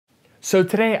So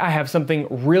today I have something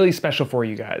really special for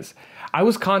you guys. I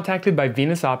was contacted by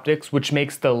Venus Optics, which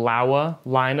makes the Laowa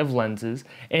line of lenses.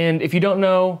 And if you don't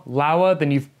know Laowa, then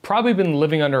you've probably been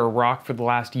living under a rock for the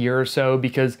last year or so,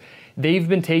 because they've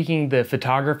been taking the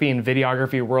photography and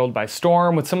videography world by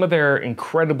storm with some of their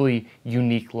incredibly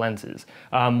unique lenses.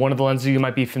 One of the lenses you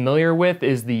might be familiar with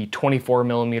is the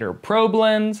 24mm probe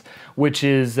lens, which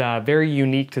is very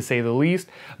unique to say the least.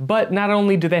 But not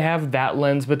only do they have that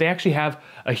lens, but they actually have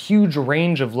a huge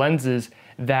range of lenses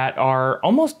that are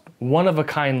almost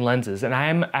one-of-a-kind lenses. And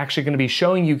I'm actually going to be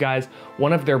showing you guys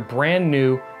one of their brand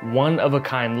new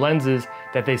one-of-a-kind lenses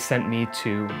that they sent me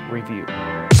to review.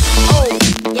 Oh,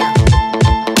 yeah.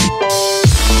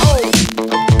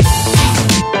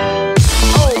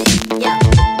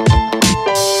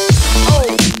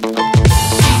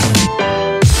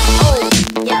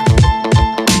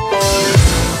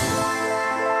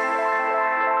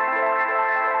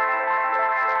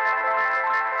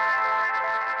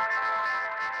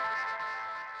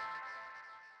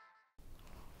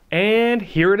 And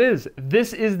here it is.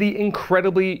 This is the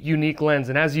incredibly unique lens.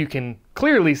 And as you can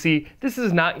clearly see, this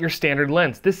is not your standard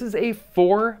lens. This is a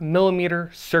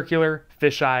 4mm circular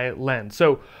fisheye lens.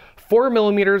 So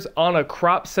 4mm on a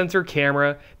crop sensor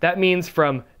camera, that means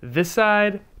from this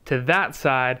side to that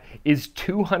side is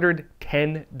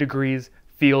 210 degrees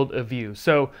field of view.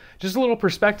 So just a little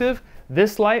perspective,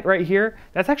 this light right here,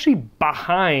 that's actually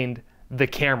behind the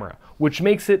camera, which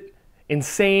makes it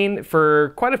insane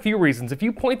for quite a few reasons. If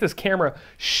you point this camera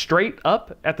straight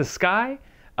up at the sky,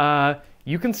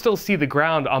 you can still see the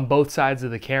ground on both sides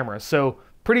of the camera. So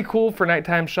pretty cool for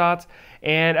nighttime shots.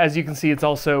 And as you can see, it's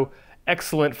also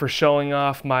excellent for showing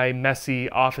off my messy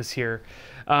office here.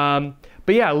 But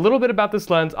yeah, a little bit about this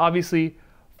lens. Obviously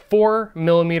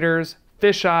 4mm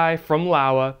fisheye from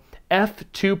Laowa,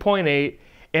 f2.8,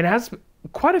 and has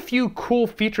quite a few cool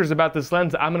features about this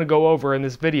lens that I'm going to go over in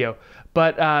this video.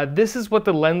 But this is what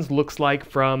the lens looks like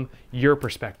from your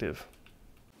perspective.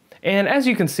 And as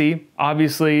you can see,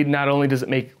 obviously not only does it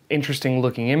make interesting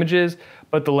looking images,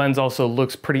 but the lens also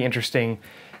looks pretty interesting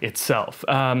itself.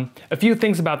 A few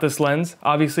things about this lens.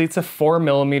 Obviously it's a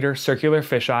 4mm circular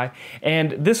fisheye,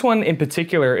 and this one in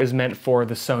particular is meant for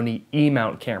the Sony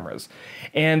E-mount cameras.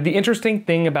 And the interesting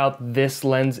thing about this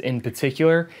lens in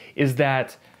particular is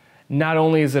that not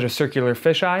only is it a circular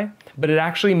fisheye, but it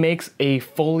actually makes a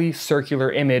fully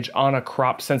circular image on a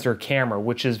crop sensor camera,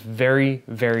 which is very,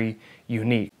 very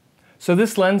unique. So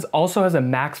this lens also has a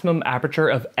maximum aperture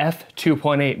of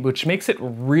f2.8, which makes it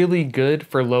really good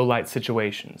for low light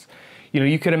situations. You know,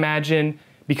 you could imagine,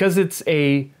 because it's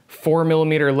a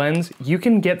 4mm lens, you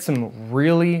can get some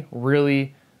really,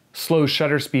 really slow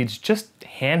shutter speeds just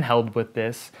handheld with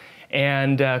this.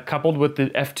 And coupled with the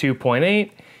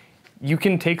f2.8, you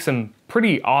can take some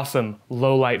pretty awesome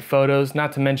low light photos.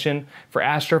 Not to mention, for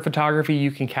astrophotography, you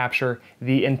can capture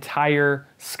the entire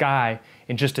sky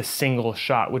in just a single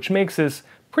shot, which makes this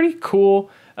pretty cool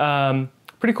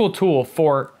tool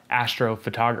for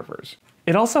astrophotographers.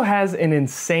 It also has an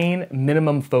insane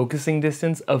minimum focusing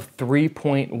distance of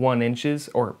 3.1 inches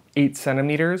or 8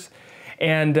 centimeters.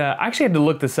 And I actually had to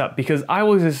look this up because I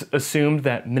always assumed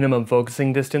that minimum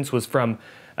focusing distance was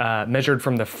measured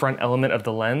from the front element of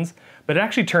the lens, but it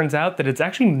actually turns out that it's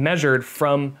actually measured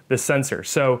from the sensor.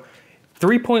 So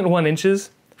 3.1 inches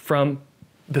from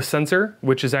the sensor,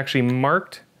 which is actually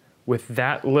marked with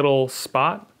that little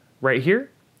spot right here.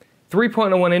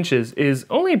 3.1 inches is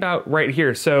only about right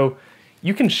here. So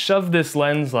you can shove this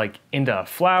lens like into a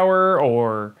flower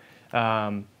or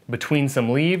between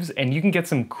some leaves, and you can get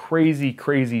some crazy,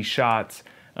 crazy shots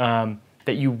that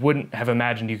you wouldn't have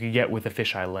imagined you could get with a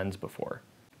fisheye lens before.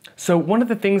 So one of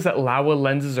the things that Laowa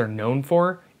lenses are known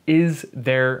for is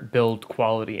their build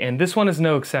quality, and this one is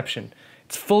no exception.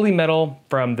 It's fully metal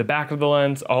from the back of the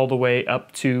lens all the way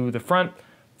up to the front,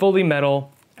 fully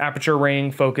metal, aperture,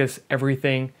 ring, focus,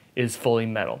 everything is fully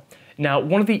metal. Now,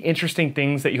 one of the interesting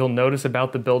things that you'll notice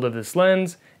about the build of this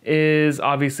lens is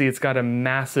obviously it's got a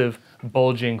massive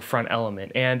bulging front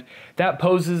element, and that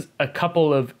poses a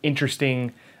couple of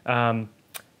interesting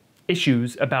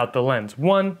issues about the lens.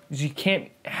 One is you can't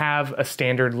have a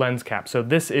standard lens cap. So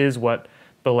this is what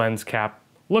the lens cap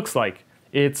looks like.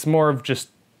 It's more of just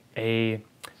a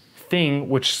thing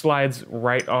which slides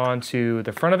right onto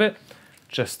the front of it,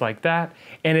 just like that.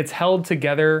 And it's held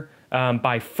together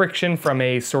by friction from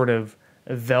a sort of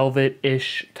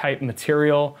velvet-ish type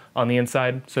material on the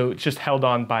inside. So it's just held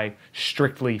on by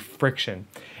strictly friction.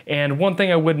 And one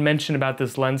thing I would mention about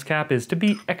this lens cap is to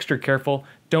be extra careful.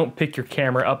 Don't pick your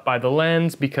camera up by the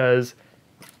lens because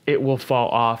it will fall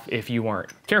off if you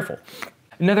aren't careful.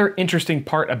 Another interesting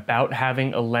part about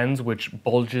having a lens which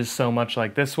bulges so much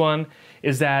like this one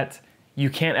is that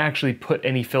you can't actually put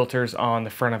any filters on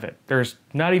the front of it. There's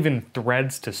not even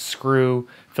threads to screw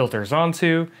filters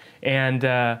onto, and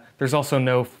there's also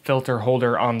no filter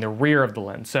holder on the rear of the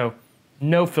lens. So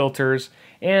no filters,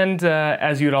 and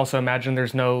as you'd also imagine,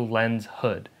 there's no lens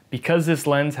hood. Because this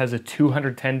lens has a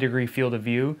 210-degree field of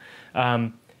view,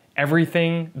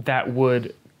 everything that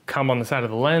would come on the side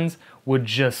of the lens would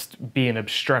just be an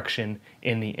obstruction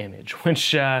in the image,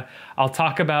 which I'll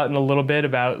talk about in a little bit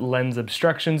about lens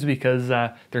obstructions because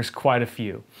there's quite a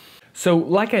few. So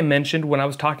like I mentioned when I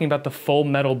was talking about the full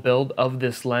metal build of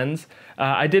this lens,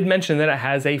 I did mention that it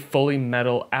has a fully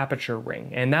metal aperture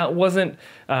ring, and that wasn't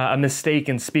a mistake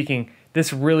in speaking.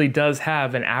 This really does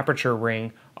have an aperture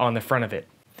ring on the front of it.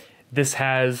 This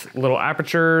has little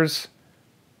aperture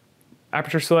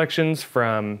selections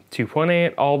from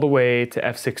 2.8 all the way to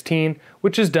f16,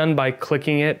 which is done by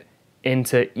clicking it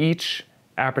into each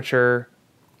aperture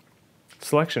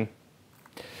selection.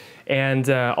 And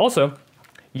also,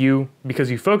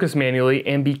 because you focus manually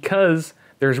and because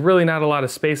there's really not a lot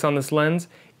of space on this lens,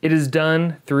 it is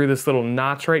done through this little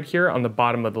notch right here on the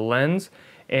bottom of the lens.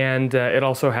 And it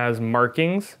also has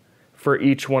markings for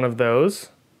each one of those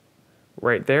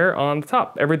right there on the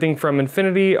top. Everything from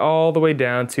infinity all the way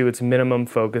down to its minimum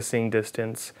focusing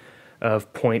distance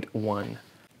of 0.1.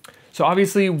 So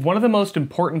obviously one of the most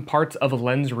important parts of a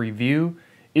lens review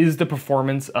is the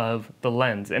performance of the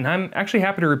lens. And I'm actually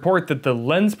happy to report that the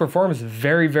lens performs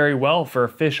very, very well for a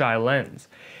fisheye lens.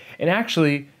 And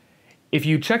actually, if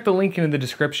you check the link in the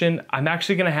description, I'm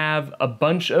actually gonna have a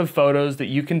bunch of photos that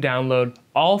you can download,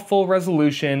 all full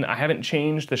resolution. I haven't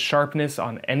changed the sharpness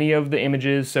on any of the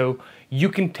images, so you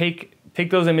can take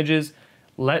those images,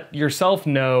 let yourself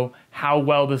know how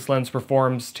well this lens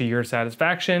performs to your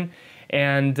satisfaction.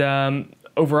 And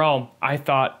overall, I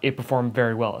thought it performed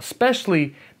very well,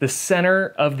 especially the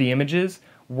center of the images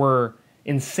were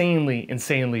insanely,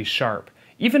 insanely sharp.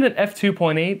 Even at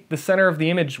f2.8, the center of the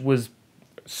image was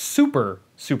super,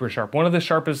 super sharp. One of the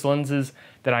sharpest lenses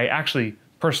that I actually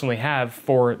personally have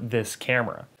for this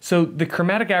camera. So the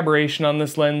chromatic aberration on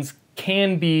this lens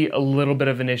can be a little bit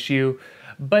of an issue,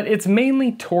 but it's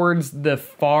mainly towards the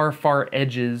far, far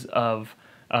edges of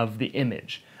the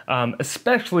image.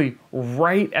 Especially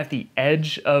right at the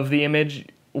edge of the image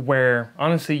where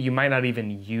honestly you might not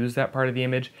even use that part of the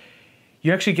image.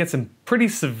 You actually get some pretty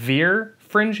severe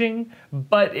fringing,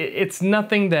 but it's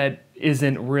nothing that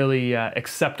isn't really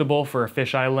acceptable for a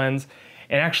fisheye lens.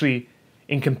 And actually,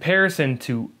 in comparison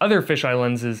to other fisheye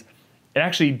lenses, it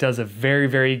actually does a very,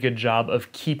 very good job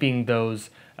of keeping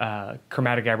those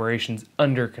chromatic aberrations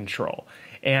under control.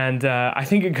 And I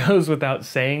think it goes without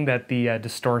saying that the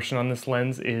distortion on this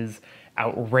lens is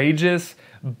outrageous,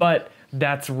 but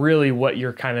that's really what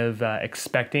you're kind of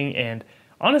expecting. And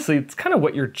honestly, it's kind of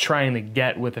what you're trying to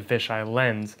get with a fisheye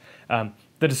lens.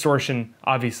 The distortion,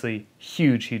 obviously,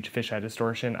 huge, huge fisheye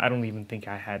distortion. I don't even think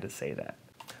I had to say that.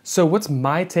 So what's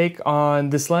my take on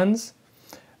this lens?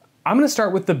 I'm gonna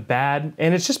start with the bad,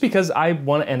 and it's just because I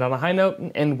wanna end on a high note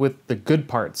and end with the good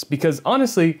parts. Because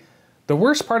honestly, the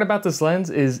worst part about this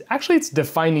lens is actually its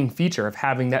defining feature of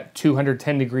having that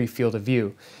 210-degree field of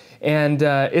view. And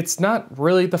it's not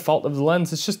really the fault of the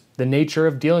lens, it's just the nature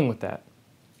of dealing with that.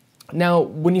 Now,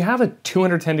 when you have a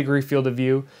 210-degree field of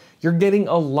view, you're getting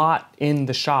a lot in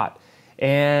the shot.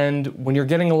 And when you're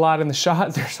getting a lot in the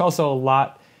shot, there's also a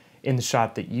lot in the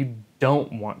shot that you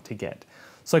don't want to get.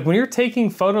 So like when you're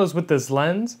taking photos with this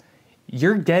lens,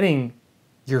 you're getting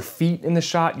your feet in the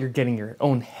shot, you're getting your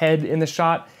own head in the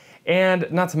shot,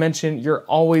 and not to mention, you're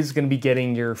always gonna be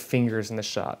getting your fingers in the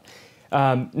shot.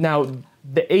 Now,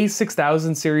 the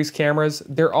A6000 series cameras,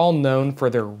 they're all known for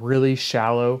their really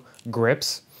shallow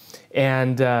grips.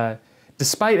 And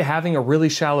despite having a really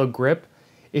shallow grip,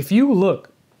 if you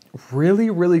look really,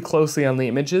 really closely on the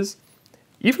images,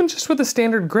 even just with a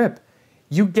standard grip,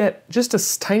 you get just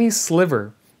a tiny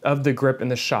sliver of the grip in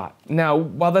the shot. Now,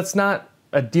 while that's not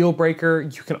a deal breaker,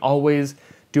 you can always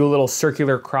do a little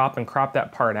circular crop and crop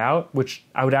that part out, which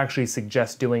I would actually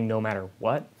suggest doing no matter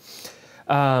what.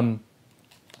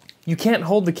 You can't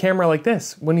hold the camera like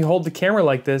this. When you hold the camera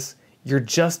like this, you're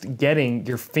just getting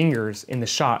your fingers in the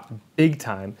shot big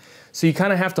time. So you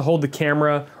kind of have to hold the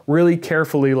camera really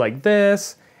carefully like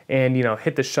this and, you know,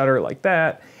 hit the shutter like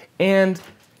that. And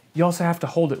you also have to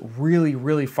hold it really,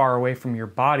 really far away from your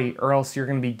body, or else you're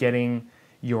going to be getting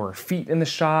your feet in the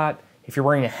shot. If you're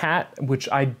wearing a hat, which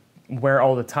I wear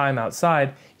all the time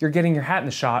outside, you're getting your hat in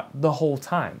the shot the whole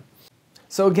time.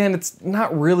 So again, it's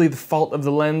not really the fault of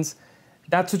the lens.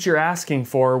 That's what you're asking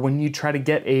for when you try to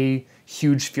get a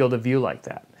huge field of view like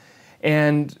that.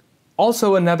 And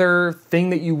also another thing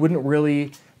that you wouldn't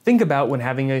really think about when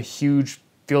having a huge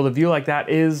field of view like that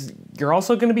is you're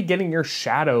also going to be getting your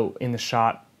shadow in the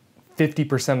shot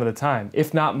 50% of the time,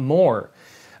 if not more.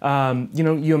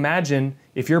 You imagine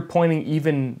if you're pointing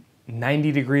even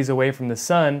 90 degrees away from the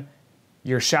sun,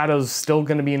 your shadow's still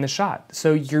going to be in the shot.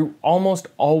 So you almost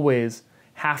always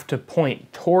have to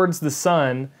point towards the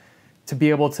sun to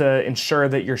be able to ensure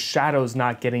that your shadow's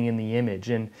not getting in the image.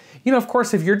 And, of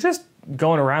course, if you're just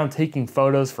going around taking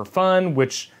photos for fun,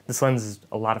 which this lens is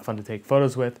a lot of fun to take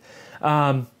photos with,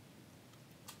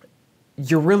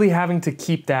 you're really having to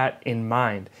keep that in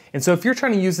mind. And so if you're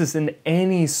trying to use this in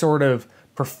any sort of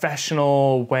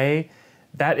professional way,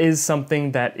 that is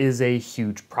something that is a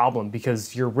huge problem,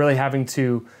 because you're really having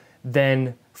to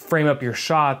then frame up your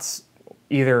shots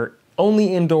either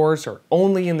only indoors or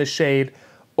only in the shade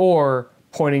or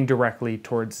pointing directly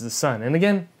towards the sun. And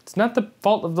again, it's not the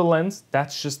fault of the lens,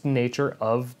 that's just the nature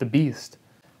of the beast.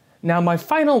 Now, my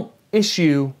final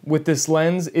issue with this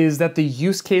lens is that the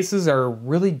use cases are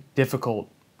really difficult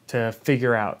to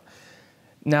figure out.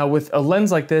 Now, with a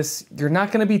lens like this, you're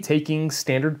not going to be taking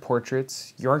standard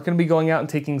portraits. You aren't going to be going out and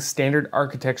taking standard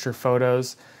architecture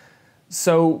photos.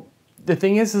 So the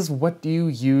thing is what do you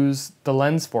use the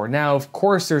lens for? Now, of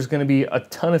course, there's going to be a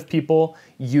ton of people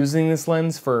using this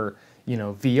lens for,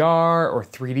 VR or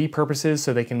 3D purposes,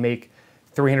 so they can make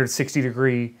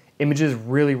 360-degree images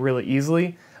really, really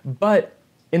easily. But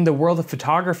in the world of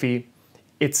photography,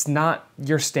 it's not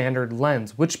your standard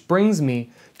lens, which brings me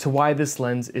to why this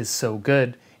lens is so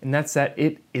good, and that's that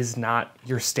it is not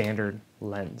your standard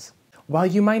lens. While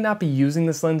you might not be using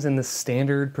this lens in the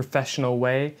standard professional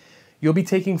way, you'll be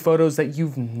taking photos that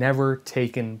you've never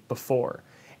taken before.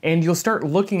 And you'll start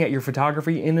looking at your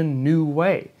photography in a new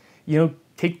way.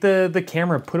 Take the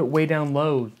camera, put it way down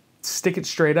low, stick it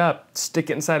straight up,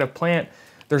 stick it inside a plant.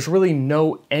 There's really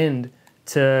no end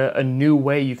to a new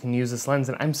way you can use this lens,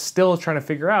 and I'm still trying to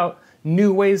figure out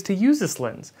new ways to use this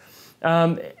lens.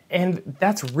 And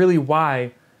that's really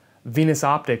why Venus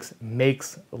Optics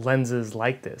makes lenses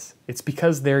like this. It's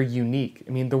because they're unique.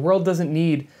 I mean, the world doesn't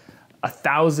need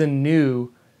 1,000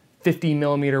 new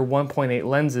 50mm 1.8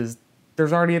 lenses.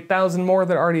 There's already 1,000 more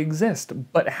that already exist.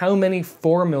 But how many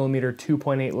 4mm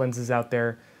 2.8 lenses out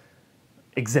there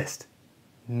exist?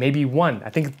 Maybe one. I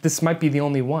think this might be the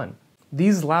only one.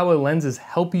 These Laowa lenses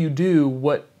help you do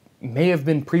what may have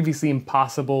been previously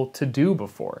impossible to do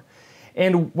before.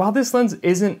 And while this lens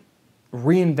isn't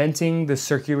reinventing the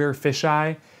circular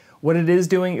fisheye, what it is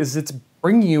doing is it's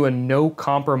bringing you a no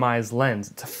compromise lens.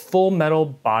 It's a full metal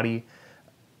body,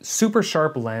 super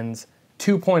sharp lens,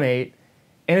 2.8,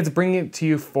 and it's bringing it to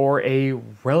you for a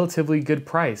relatively good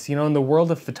price. In the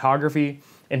world of photography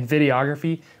and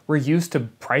videography, we're used to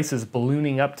prices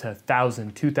ballooning up to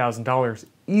 $1,000, $2,000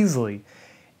 easily.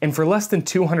 And for less than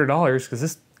 $200, because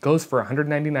this goes for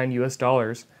 $199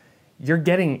 US, you're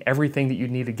getting everything that you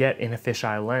need to get in a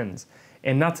fisheye lens.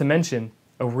 And not to mention,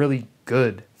 a really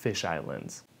good fisheye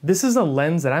lens. This is a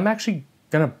lens that I'm actually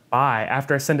gonna buy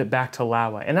after I send it back to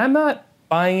Laowa. And I'm not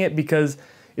buying it because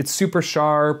it's super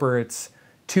sharp or it's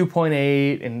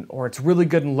 2.8 or it's really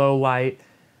good in low light.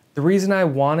 The reason I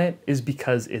want it is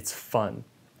because it's fun.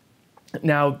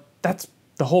 Now, that's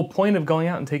the whole point of going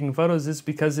out and taking photos, is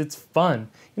because it's fun.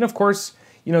 Of course,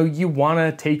 you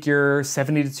wanna take your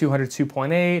 70 to 200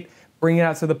 2.8, bring it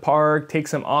out to the park, take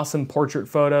some awesome portrait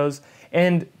photos,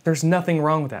 and there's nothing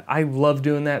wrong with that. I love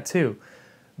doing that too.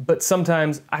 But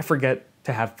sometimes I forget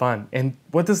to have fun. And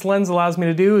what this lens allows me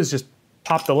to do is just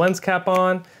pop the lens cap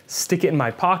on, stick it in my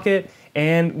pocket,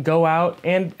 and go out,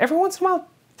 and every once in a while,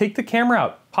 take the camera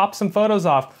out, pop some photos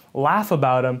off, laugh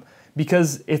about them,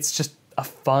 because it's just a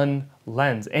fun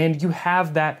lens. And you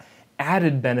have that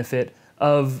added benefit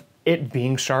of it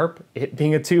being sharp, it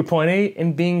being a 2.8,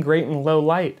 and being great in low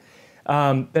light.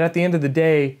 But at the end of the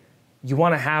day, you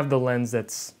want to have the lens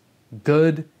that's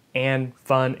good and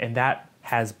fun, and that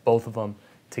has both of them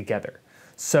together.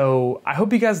 So I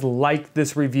hope you guys liked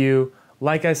this review.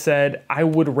 Like I said, I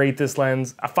would rate this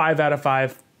lens a 5 out of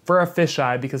 5 for a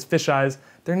fisheye, because fisheyes,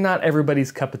 they're not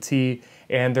everybody's cup of tea,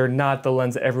 and they're not the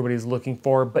lens that everybody's looking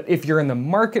for. But if you're in the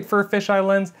market for a fisheye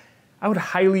lens, I would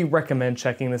highly recommend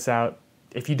checking this out.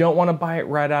 If you don't want to buy it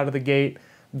right out of the gate,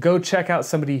 go check out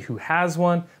somebody who has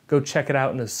one. Go check it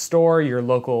out in a store, your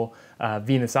local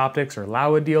Venus Optics or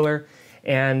Laowa dealer,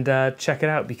 and check it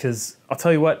out, because I'll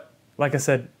tell you what, like I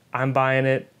said, I'm buying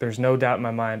it. There's no doubt in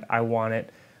my mind, I want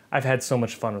it. I've had so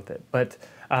much fun with it. But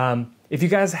if you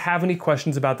guys have any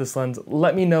questions about this lens,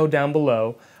 let me know down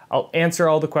below. I'll answer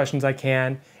all the questions I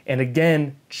can. And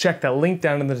again, check that link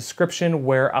down in the description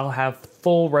where I'll have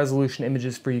full resolution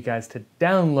images for you guys to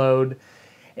download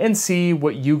and see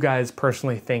what you guys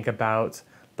personally think about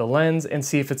the lens and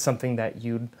see if it's something that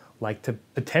you'd like to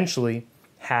potentially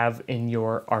have in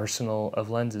your arsenal of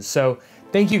lenses. So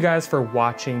thank you guys for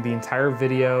watching the entire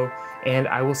video, and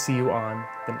I will see you on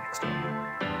the next one.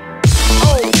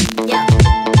 Oh, yeah.